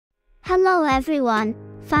Hello everyone.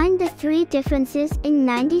 Find the 3 differences in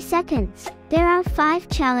 90 seconds. There are 5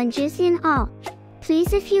 challenges in all.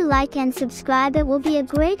 Please, if you like and subscribe, it will be a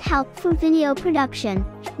great help for video production.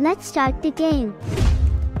 Let's start the game.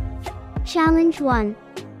 Challenge 1.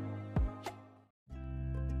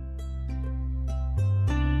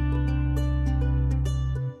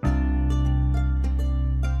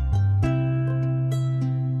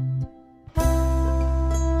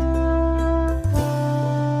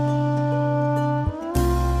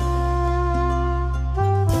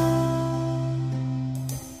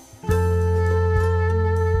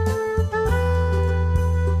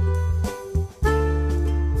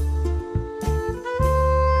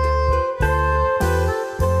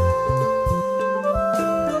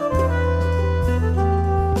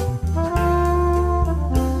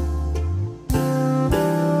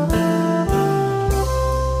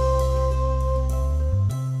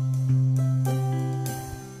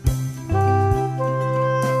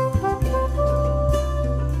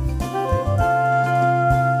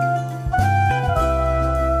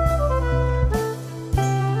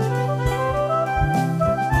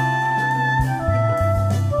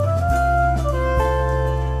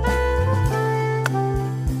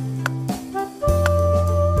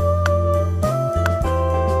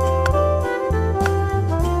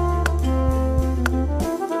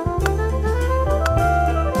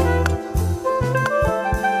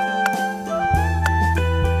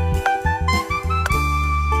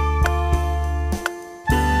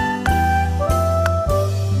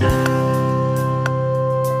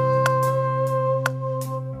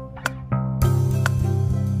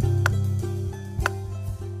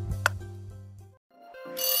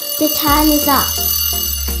 The time is up.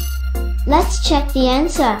 Let's check the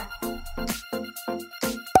answer.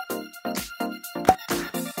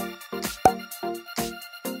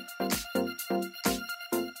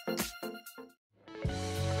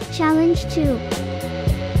 Challenge 2.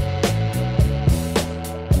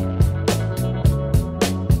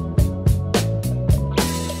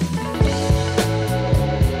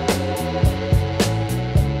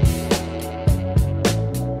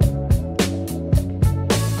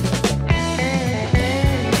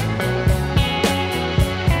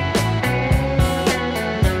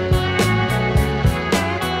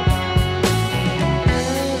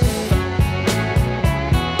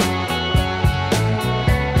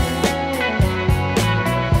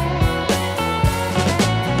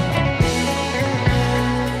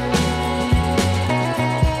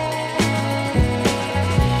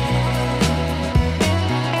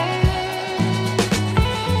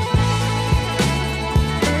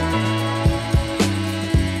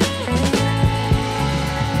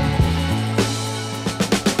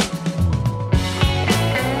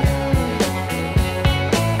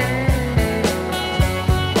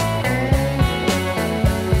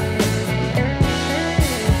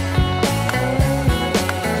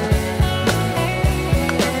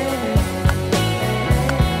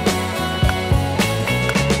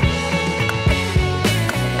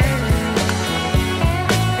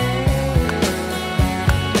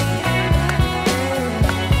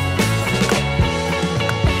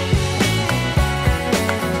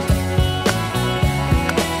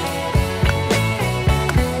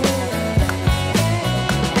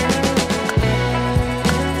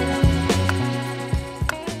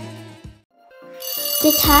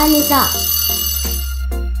 The time is up.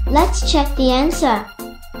 Let's check the answer.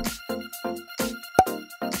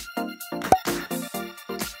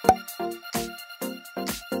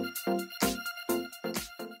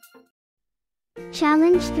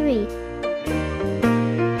 Challenge 3.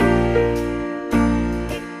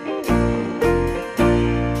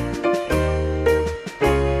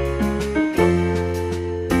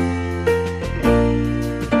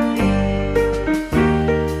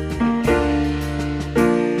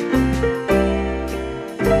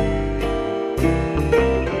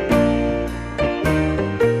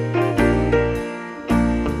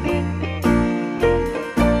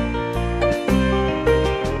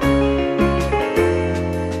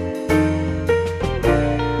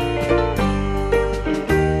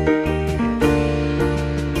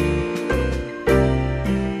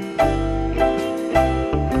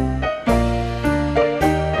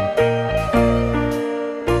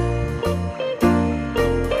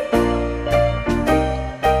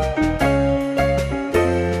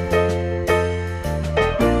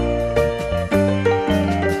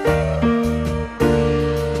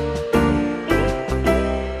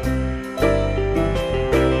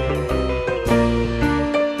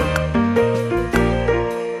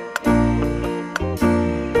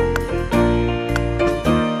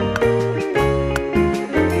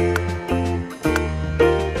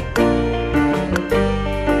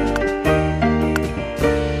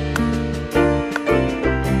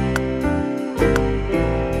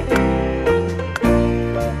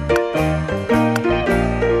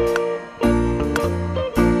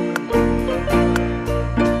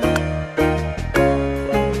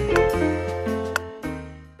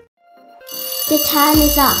 time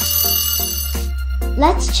is up.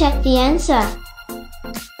 Let's check the answer.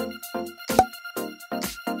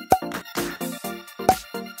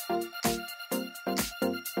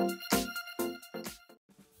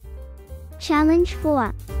 Challenge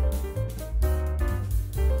 4.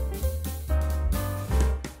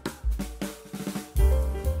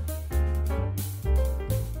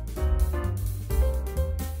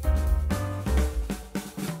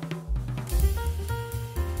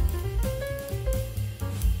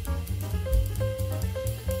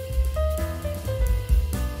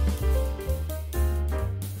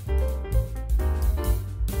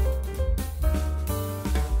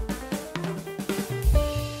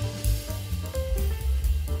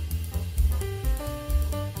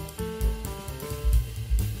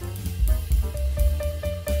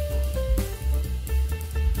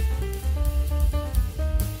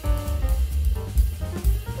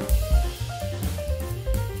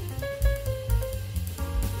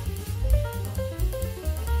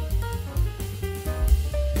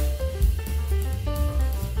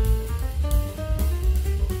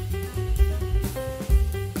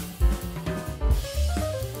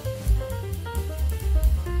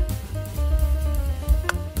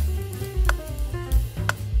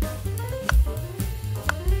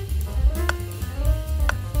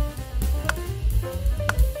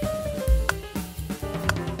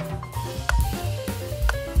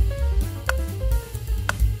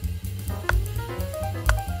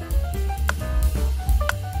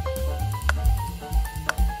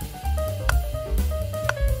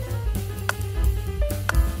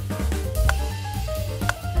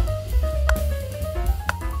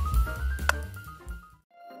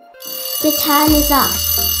 The time is up.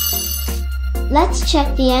 Let's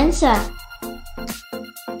check the answer.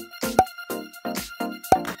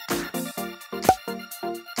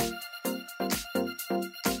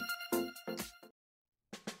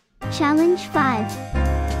 Challenge 5.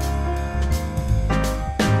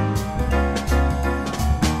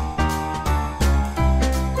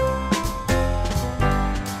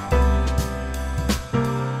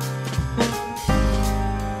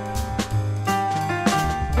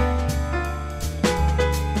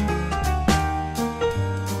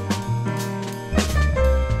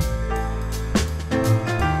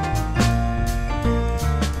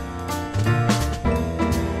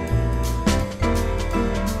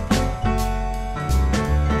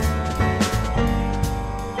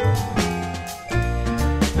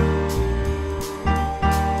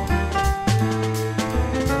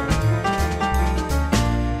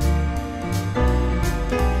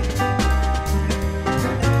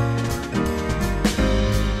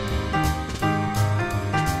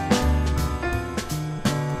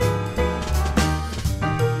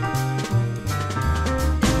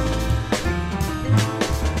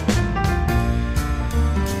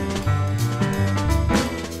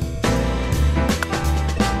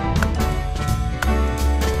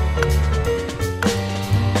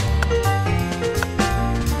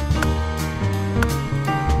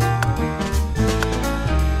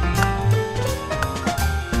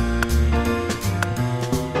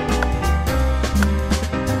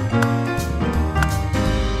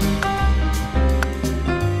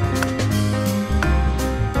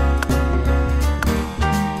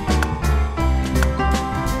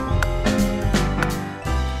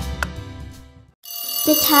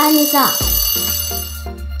 The time is up.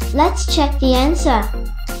 Let's check the answer.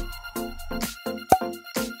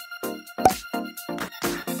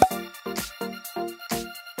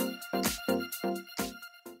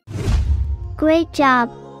 Great job!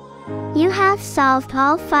 You have solved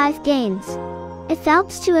all 5 games. It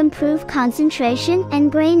helps to improve concentration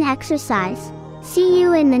and brain exercise. See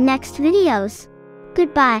you in the next videos.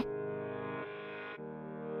 Goodbye.